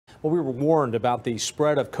Well, we were warned about the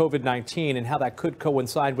spread of COVID-19 and how that could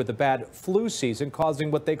coincide with a bad flu season,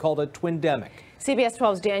 causing what they called a twindemic. CBS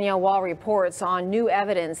 12's Danielle Waugh reports on new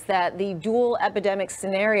evidence that the dual epidemic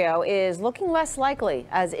scenario is looking less likely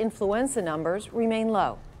as influenza numbers remain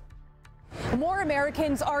low. More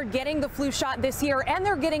Americans are getting the flu shot this year, and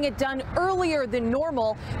they're getting it done earlier than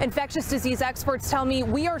normal. Infectious disease experts tell me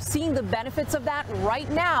we are seeing the benefits of that right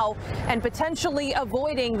now and potentially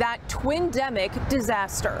avoiding that twindemic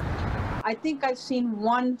disaster. I think I've seen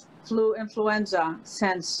one flu influenza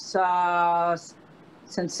since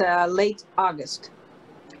late August.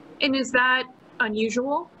 And is that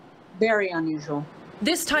unusual? Very unusual.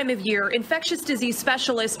 This time of year, infectious disease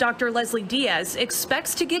specialist Dr. Leslie Diaz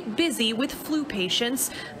expects to get busy with flu patients,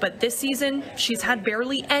 but this season she's had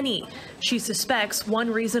barely any. She suspects one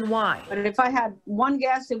reason why. But if I had one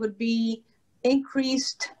guess, it would be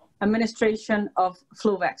increased administration of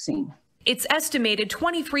flu vaccine. It's estimated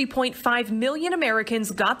 23.5 million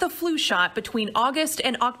Americans got the flu shot between August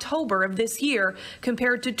and October of this year,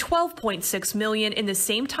 compared to 12.6 million in the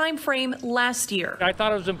same time frame last year. I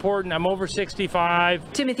thought it was important. I'm over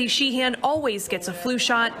 65. Timothy Sheehan always gets a flu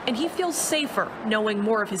shot, and he feels safer knowing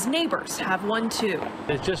more of his neighbors have one too.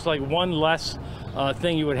 It's just like one less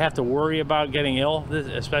thing you would have to worry about getting ill,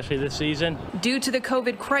 especially this season. Due to the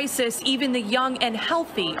COVID crisis, even the young and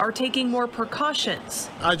healthy are taking more precautions.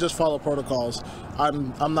 I just follow protocols.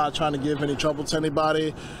 I'm not trying to give any trouble to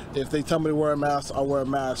anybody. If they tell me to wear a mask, I'll wear a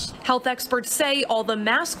mask. Health experts say all the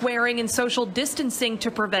mask wearing and social distancing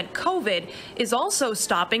to prevent COVID is also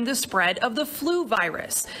stopping the spread of the flu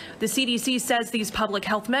virus. The CDC says these public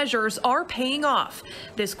health measures are paying off.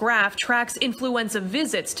 This graph tracks influenza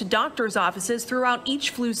visits to doctors' offices throughout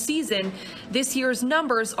each flu season. This year's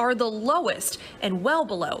numbers are the lowest and well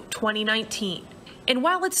below 2019. And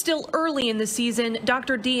while it's still early in the season,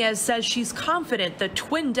 Dr. Diaz says she's confident the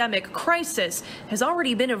twindemic crisis has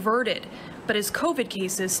already been averted. But as COVID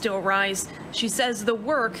cases still rise, she says the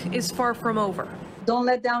work is far from over. Don't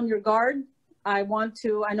let down your guard. I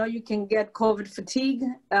know you can get COVID fatigue,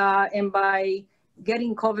 and by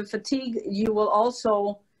getting COVID fatigue, you will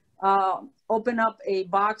also open up a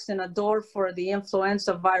box and a door for the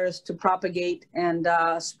influenza virus to propagate and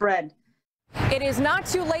spread. It is not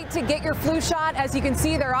too late to get your flu shot. As you can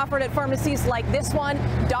see, they're offered at pharmacies like this one,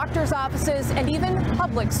 doctors' offices, and even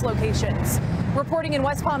Publix locations. Reporting in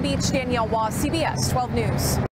West Palm Beach, Danielle Waugh, CBS 12 News.